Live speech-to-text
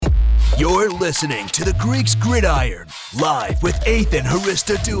You're listening to the Greeks Gridiron, live with Ethan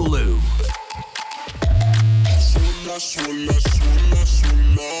Haristodoulou.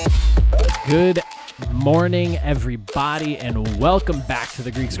 Good morning, everybody, and welcome back to the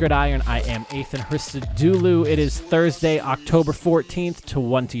Greeks Gridiron. I am Ethan Haristodoulou. It is Thursday, October 14th,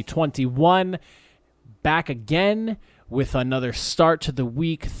 2021. Back again with another start to the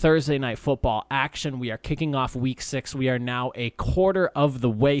week, Thursday night football action. We are kicking off week 6. We are now a quarter of the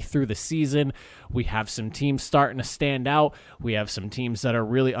way through the season. We have some teams starting to stand out. We have some teams that are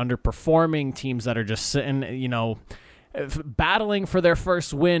really underperforming, teams that are just sitting, battling for their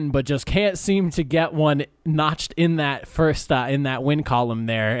first win, but just can't seem to get one notched in that first in that win column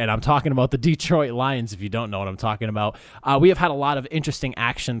there. And I'm talking about the Detroit Lions, if you don't know what I'm talking about. We have had a lot of interesting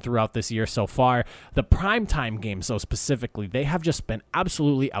action throughout this year so far. The primetime games, though, specifically, they have just been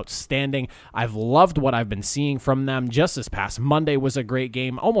absolutely outstanding. I've loved what I've been seeing from them. Just this past Monday was a great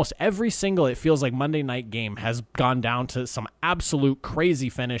game. Almost every single, it feels like, Monday night game has gone down to some absolute crazy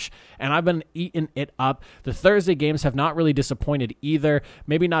finish, and I've been eating it up. The Thursday games have not really disappointed either.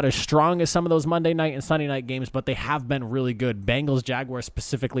 Maybe not as strong as some of those Monday night and Sunday night games, but they have been really good. Bengals Jaguars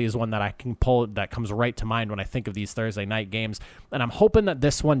specifically is one that I can pull that comes right to mind when I think of these Thursday night games, and I'm hoping that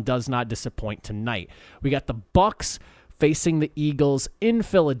this one does not disappoint tonight. We got the Bucs facing the Eagles in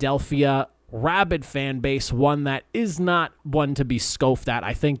Philadelphia. Rabid fan base, one that is not one to be scoffed at.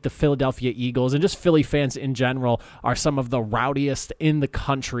 I think the Philadelphia Eagles and just Philly fans in general are some of the rowdiest in the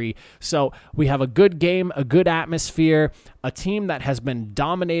country. So we have a good game, a good atmosphere, a team that has been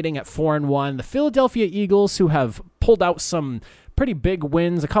dominating at 4-1. The Philadelphia Eagles, who have pulled out some pretty big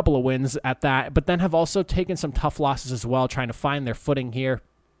wins, a couple of wins at that, but then have also taken some tough losses as well, trying to find their footing here,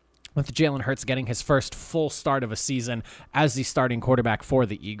 with Jalen Hurts getting his first full start of a season as the starting quarterback for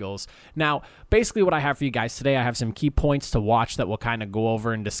the Eagles. Now, basically what I have for you guys today, I have some key points to watch that we'll kind of go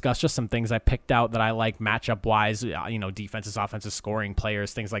over and discuss, just some things I picked out that I like matchup-wise, defenses, offenses, scoring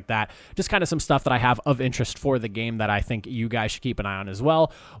players, things like that. Just kind of some stuff that I have of interest for the game that I think you guys should keep an eye on as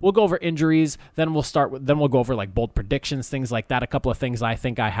well. We'll go over injuries, then we'll go over like bold predictions, things like that, a couple of things I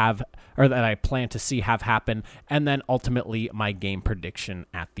think I have or that I plan to see have happen, and then ultimately my game prediction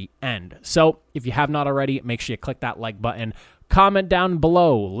at the end. So if you have not already, make sure you click that like button. Comment down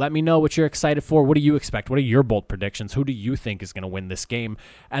below. Let me know what you're excited for. What do you expect? What are your bold predictions? Who do you think is going to win this game?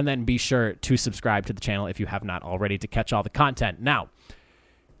 And then be sure to subscribe to the channel if you have not already to catch all the content. Now,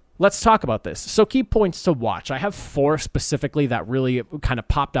 let's talk about this. So key points to watch. I have 4 specifically that really kind of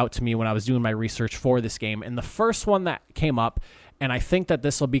popped out to me when I was doing my research for this game. And the first one that came up, and I think that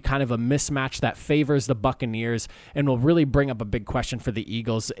this will be kind of a mismatch that favors the Buccaneers and will really bring up a big question for the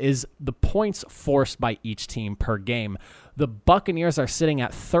Eagles, is the points forced by each team per game. The Buccaneers are sitting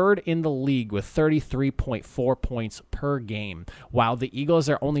at 3rd in the league with 33.4 points per game, while the Eagles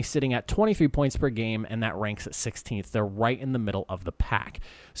are only sitting at 23 points per game, and that ranks at 16th. They're right in the middle of the pack.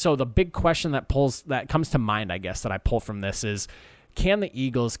 So the big question that comes to mind, I guess, that I pull from this is, can the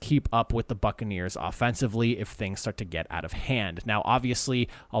Eagles keep up with the Buccaneers offensively if things start to get out of hand? Now, obviously,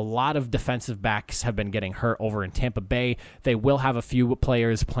 a lot of defensive backs have been getting hurt over in Tampa Bay. They will have a few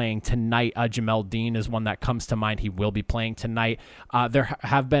players playing tonight. Jamel Dean is one that comes to mind. He will be playing tonight. There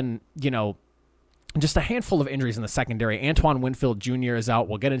have been, just a handful of injuries in the secondary. Antoine Winfield Jr. is out.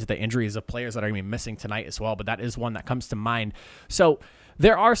 We'll get into the injuries of players that are going to be missing tonight as well, but that is one that comes to mind. So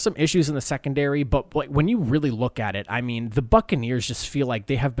there are some issues in the secondary, but when you really look at it, I mean, the Buccaneers just feel like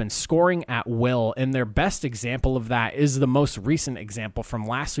they have been scoring at will, and their best example of that is the most recent example from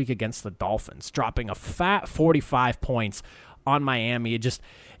last week against the Dolphins, dropping a fat 45 points on Miami.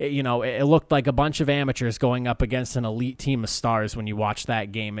 It looked like a bunch of amateurs going up against an elite team of stars when you watch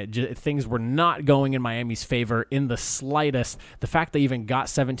that game. Things were not going in Miami's favor in the slightest. The fact they even got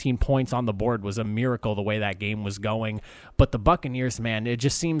 17 points on the board was a miracle, the way that game was going. But the Buccaneers, man, it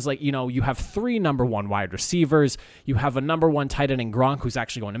just seems like, you have 3 number 1 wide receivers. You have a number 1 tight end in Gronk, who's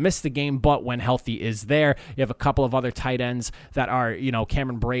actually going to miss the game, but when healthy is there. You have a couple of other tight ends that are,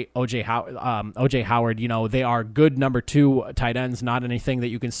 Cameron Brate, OJ Howard, they are good number 2 tight ends, not anything that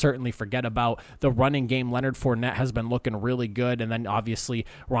you can certainly forget about. The running game, Leonard Fournette has been looking really good, and then obviously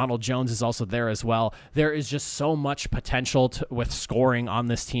Ronald Jones is also there as well. There is just so much potential with scoring on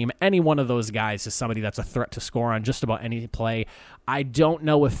this team. Any one of those guys is somebody that's a threat to score on just about any play. I don't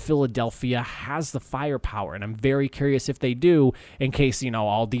know if Philadelphia has the firepower, and I'm very curious if they do, in case,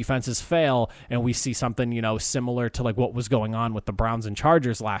 all defenses fail and we see something, similar to like what was going on with the Browns and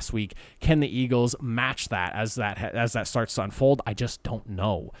Chargers last week. Can the Eagles match that as that starts to unfold? I just don't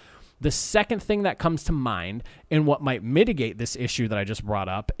know. The second thing that comes to mind and what might mitigate this issue that I just brought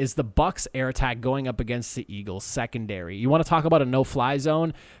up is the Bucs air attack going up against the Eagles secondary. You want to talk about a no-fly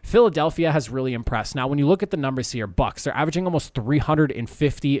zone? Philadelphia has really impressed. Now, when you look at the numbers here, Bucs, they're averaging almost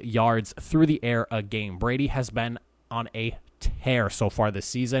 350 yards through the air a game. Brady has been on a tear so far this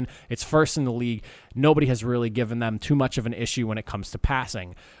season. It's first in the league. Nobody has really given them too much of an issue when it comes to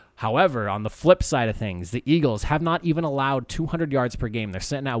passing. However, on the flip side of things, the Eagles have not even allowed 200 yards per game. They're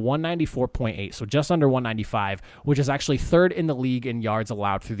sitting at 194.8, so just under 195, which is actually third in the league in yards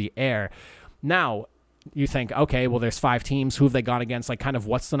allowed through the air. Now, you think, okay, well, there's 5 teams. Who have they gone against? Like, kind of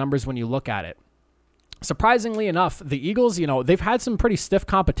what's the numbers when you look at it? Surprisingly enough, the Eagles, they've had some pretty stiff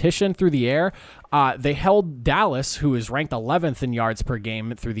competition through the air. They held Dallas, who is ranked 11th in yards per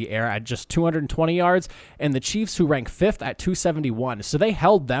game through the air at just 220 yards, and the Chiefs, who rank 5th at 271. So they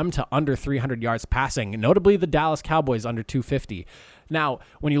held them to under 300 yards passing, notably the Dallas Cowboys under 250. Now,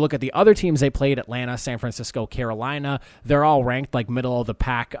 when you look at the other teams they played, Atlanta, San Francisco, Carolina, they're all ranked like middle of the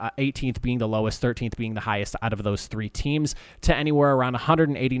pack, 18th being the lowest, 13th being the highest out of those 3 teams, to anywhere around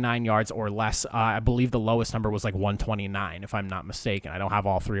 189 yards or less. I believe the lowest number was like 129, if I'm not mistaken. I don't have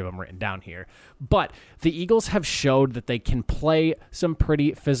all 3 of them written down here. But the Eagles have showed that they can play some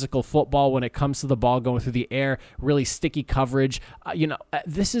pretty physical football when it comes to the ball going through the air, really sticky coverage.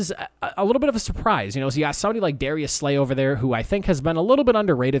 This is a little bit of a surprise. So you got somebody like Darius Slay over there, who I think has been a little bit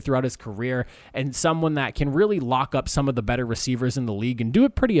underrated throughout his career, and someone that can really lock up some of the better receivers in the league and do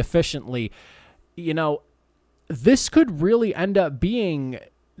it pretty efficiently. This could really end up being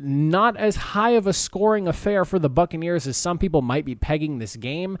not as high of a scoring affair for the Buccaneers as some people might be pegging this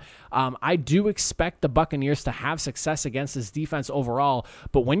game. I do expect the Buccaneers to have success against this defense overall,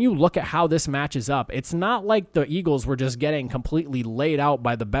 but when you look at how this matches up, it's not like the Eagles were just getting completely laid out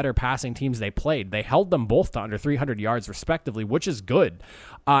by the better passing teams they played. They held them both to under 300 yards respectively, which is good.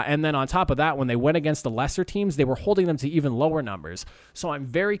 And then on top of that, when they went against the lesser teams, they were holding them to even lower numbers. So I'm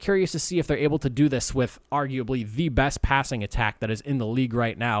very curious to see if they're able to do this with arguably the best passing attack that is in the league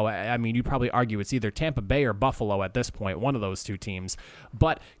right now. I mean, you'd probably argue it's either Tampa Bay or Buffalo at this point, one of those 2 teams.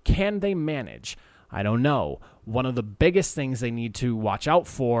 But can they manage? I don't know. One of the biggest things they need to watch out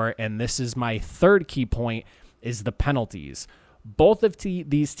for, and this is my third key point, is the penalties. Both of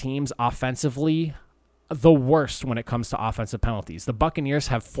these teams offensively, the worst when it comes to offensive penalties. The Buccaneers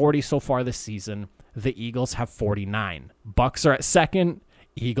have 40 so far this season. The Eagles have 49. Bucs are at second.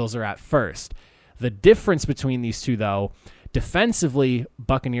 Eagles are at first. The difference between these two, though, defensively,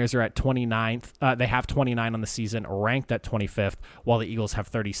 Buccaneers are at 29th. They have 29 on the season, ranked at 25th, while the Eagles have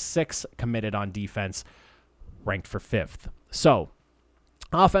 36 committed on defense, ranked for 5th. So,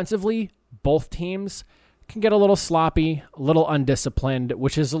 offensively, both teams can get a little sloppy, a little undisciplined,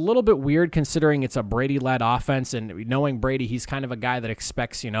 which is a little bit weird considering it's a Brady-led offense, and knowing Brady, he's kind of a guy that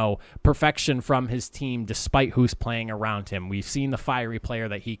expects, perfection from his team despite who's playing around him. We've seen the fiery player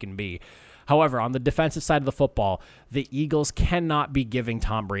that he can be. However, on the defensive side of the football, the Eagles cannot be giving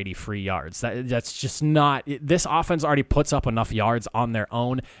Tom Brady free yards. That's just not... This offense already puts up enough yards on their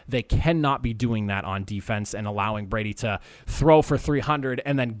own. They cannot be doing that on defense and allowing Brady to throw for 300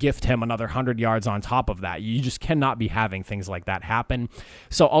 and then gift him another 100 yards on top of that. You just cannot be having things like that happen.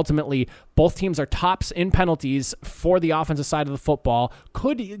 So ultimately, both teams are tops in penalties for the offensive side of the football.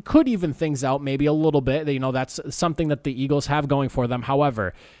 Could even things out maybe a little bit. That's something that the Eagles have going for them.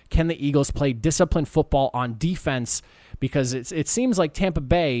 However, can the Eagles play disciplined football on defense? Because it seems like Tampa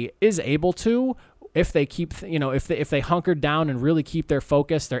Bay is able to, if they keep, if they hunker down and really keep their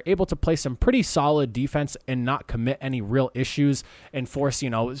focus, they're able to play some pretty solid defense and not commit any real issues and force,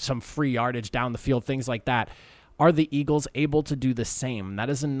 some free yardage down the field, things like that. Are the Eagles able to do the same? That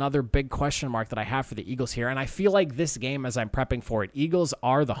is another big question mark that I have for the Eagles here. And I feel like this game, as I'm prepping for it, Eagles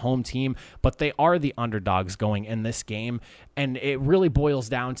are the home team, but they are the underdogs going in this game. And it really boils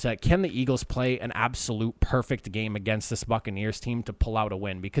down to, can the Eagles play an absolute perfect game against this Buccaneers team to pull out a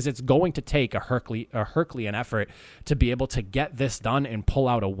win? Because it's going to take a Herculean effort to be able to get this done and pull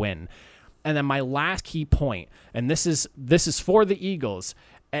out a win. And then my last key point, and this is for the Eagles,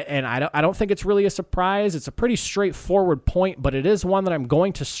 and I don't think it's really a surprise. It's a pretty straightforward point, but it is one that I'm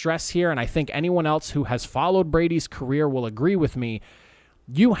going to stress here, and I think anyone else who has followed Brady's career will agree with me.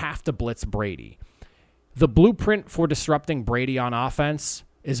 You have to blitz Brady. The blueprint for disrupting Brady on offense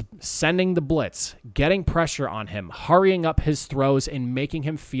is sending the blitz, getting pressure on him, hurrying up his throws, and making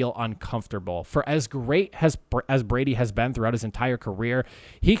him feel uncomfortable. For as great as Brady has been throughout his entire career,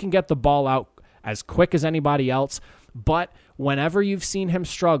 he can get the ball out as quick as anybody else, But whenever you've seen him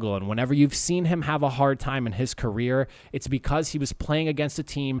struggle and whenever you've seen him have a hard time in his career, it's because he was playing against a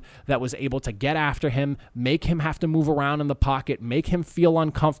team that was able to get after him, make him have to move around in the pocket, make him feel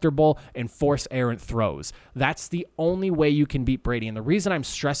uncomfortable, and force errant throws. That's the only way you can beat Brady. And the reason I'm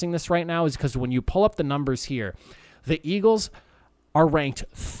stressing this right now is because when you pull up the numbers here, the Eagles are ranked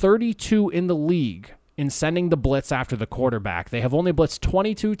 32 in the league in sending the blitz after the quarterback. They have only blitzed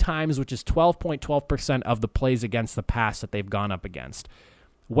 22 times, which is 12.12% of the plays against the pass that they've gone up against.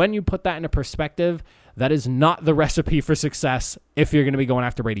 When you put that into perspective, that is not the recipe for success if you're going to be going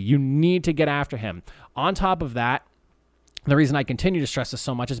after Brady. You need to get after him. On top of that, the reason I continue to stress this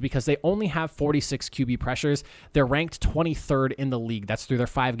so much is because they only have 46 QB pressures. They're ranked 23rd in the league. That's through their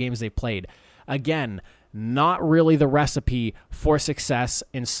 5 games they played. Again, not really the recipe for success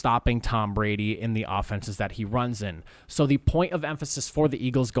in stopping Tom Brady in the offenses that he runs in. So the point of emphasis for the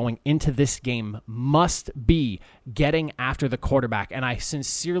Eagles going into this game must be getting after the quarterback. And I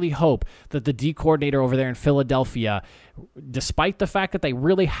sincerely hope that the D coordinator over there in Philadelphia, despite the fact that they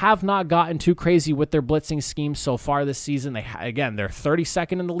really have not gotten too crazy with their blitzing scheme so far this season, they're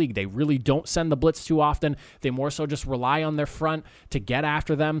 32nd in the league. They really don't send the blitz too often. They more so just rely on their front to get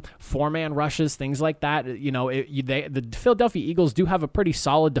after them, 4-man rushes, things like that. The Philadelphia Eagles do have a pretty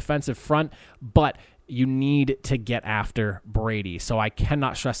solid defensive front, but you need to get after Brady. So I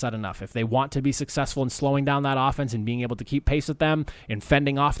cannot stress that enough. If they want to be successful in slowing down that offense and being able to keep pace with them and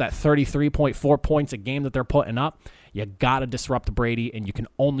fending off that 33.4 points a game that they're putting up, you got to disrupt Brady, and you can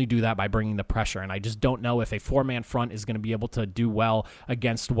only do that by bringing the pressure. And I just don't know if a 4-man front is going to be able to do well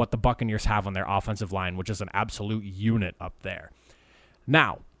against what the Buccaneers have on their offensive line, which is an absolute unit up there.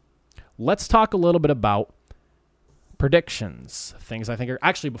 Now, let's talk a little bit about predictions, things I think are...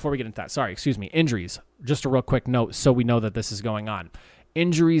 Actually, before we get into that, injuries. Just a real quick note so we know that this is going on.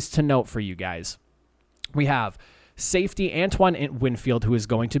 Injuries to note for you guys. We have safety Antoine Winfield, who is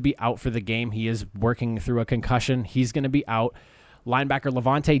going to be out for the game. He is working through a concussion. He's going to be out. Linebacker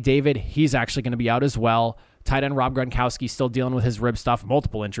Levante David, he's actually going to be out as well. Tight end Rob Gronkowski still dealing with his rib stuff,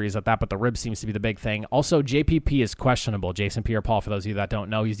 multiple injuries at that, but the rib seems to be the big thing. Also, JPP is questionable. Jason Pierre-Paul, for those of you that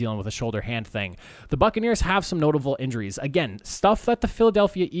don't know, he's dealing with a shoulder-hand thing. The Buccaneers have some notable injuries. Again, stuff that the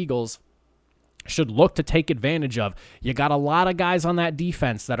Philadelphia Eagles should look to take advantage of. You got a lot of guys on that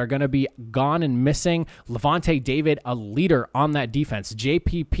defense that are going to be gone and missing. Levante David, a leader on that defense.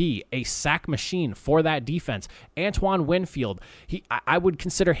 JPP, a sack machine for that defense. Antoine Winfield, I would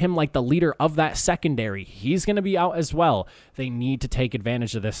consider him like the leader of that secondary. He's going to be out as well. They need to take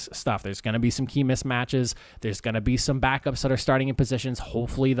advantage of this stuff. There's going to be some key mismatches. There's going to be some backups that are starting in positions.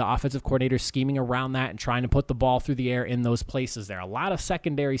 Hopefully the offensive coordinator is scheming around that and trying to put the ball through the air in those places. There are a lot of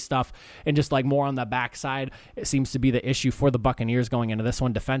secondary stuff and just like more on the backside. It seems to be the issue for the Buccaneers going into this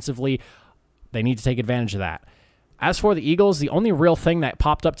one defensively. They need to take advantage of that. As for the Eagles, the only real thing that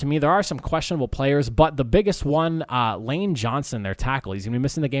popped up to me, there are some questionable players, but the biggest one, Lane Johnson, their tackle, he's going to be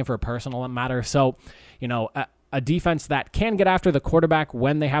missing the game for a personal matter. So, a defense that can get after the quarterback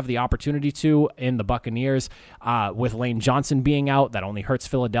when they have the opportunity to in the Buccaneers, with Lane Johnson being out, that only hurts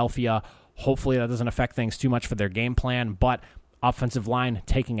Philadelphia. Hopefully that doesn't affect things too much for their game plan, but offensive line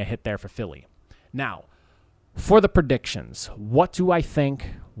taking a hit there for Philly. Now, for the predictions, what do I think?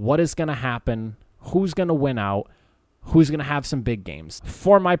 What is going to happen? Who's going to win out? Who's going to have some big games?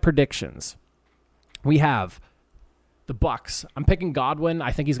 For my predictions, we have the Bucs. I'm picking Godwin.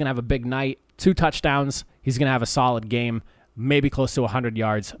 I think he's going to have a big night. 2 touchdowns. He's going to have a solid game, maybe close to 100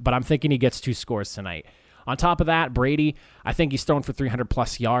 yards, but I'm thinking he gets 2 scores tonight. On top of that, Brady, I think he's thrown for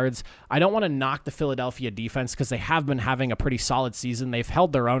 300-plus yards. I don't want to knock the Philadelphia defense because they have been having a pretty solid season. They've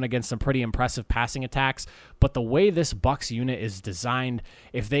held their own against some pretty impressive passing attacks, but the way this Bucs unit is designed,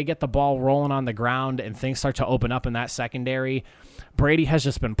 if they get the ball rolling on the ground and things start to open up in that secondary, Brady has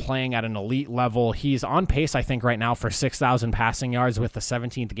just been playing at an elite level. He's on pace, I think, right now for 6,000 passing yards with the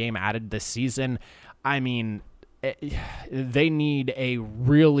 17th game added this season. I mean, they need a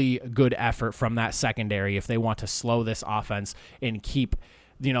really good effort from that secondary if they want to slow this offense and keep,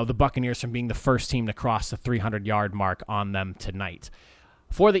 the Buccaneers from being the first team to cross the 300-yard mark on them tonight.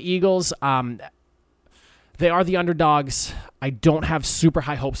 For the Eagles, they are the underdogs. I don't have super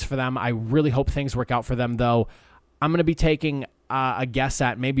high hopes for them. I really hope things work out for them, though. I'm going to be taking a guess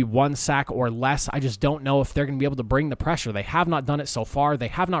at maybe 1 sack or less. I just don't know if they're going to be able to bring the pressure. They have not done it so far. They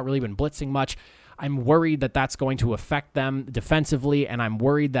have not really been blitzing much. I'm worried that that's going to affect them defensively, and I'm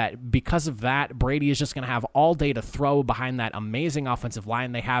worried that because of that, Brady is just going to have all day to throw behind that amazing offensive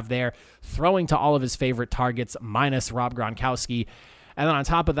line they have there, throwing to all of his favorite targets, minus Rob Gronkowski. And then on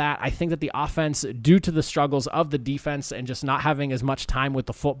top of that, I think that the offense, due to the struggles of the defense and just not having as much time with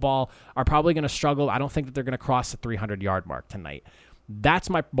the football, are probably going to struggle. I don't think that they're going to cross the 300-yard mark tonight. That's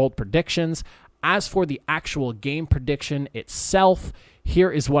my bold predictions. As for the actual game prediction itself,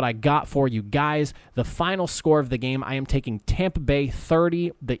 here is what I got for you guys. The final score of the game, I am taking Tampa Bay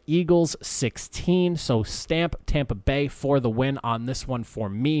 30, the Eagles 16. So stamp Tampa Bay for the win on this one for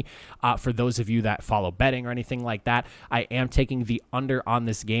me. For those of you that follow betting or anything like that, I am taking the under on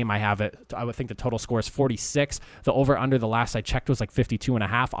this game. I would think the total score is 46. The over-under, the last I checked, was like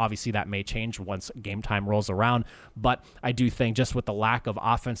 52.5. Obviously, that may change once game time rolls around. But I do think just with the lack of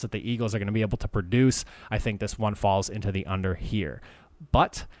offense that the Eagles are going to be able to produce, I think this one falls into the under here.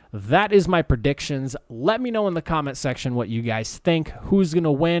 But that is my predictions. Let me know in the comment section what you guys think. Who's going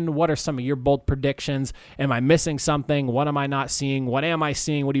to win? What are some of your bold predictions? Am I missing something? What am I not seeing? What am I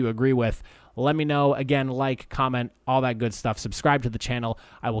seeing? What do you agree with? Let me know. Again, like, comment, all that good stuff. Subscribe to the channel.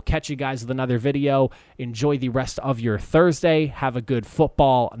 I will catch you guys with another video. Enjoy the rest of your Thursday. Have a good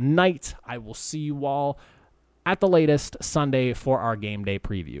football night. I will see you all at the latest Sunday for our game day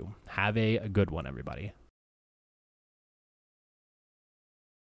preview. Have a good one, everybody.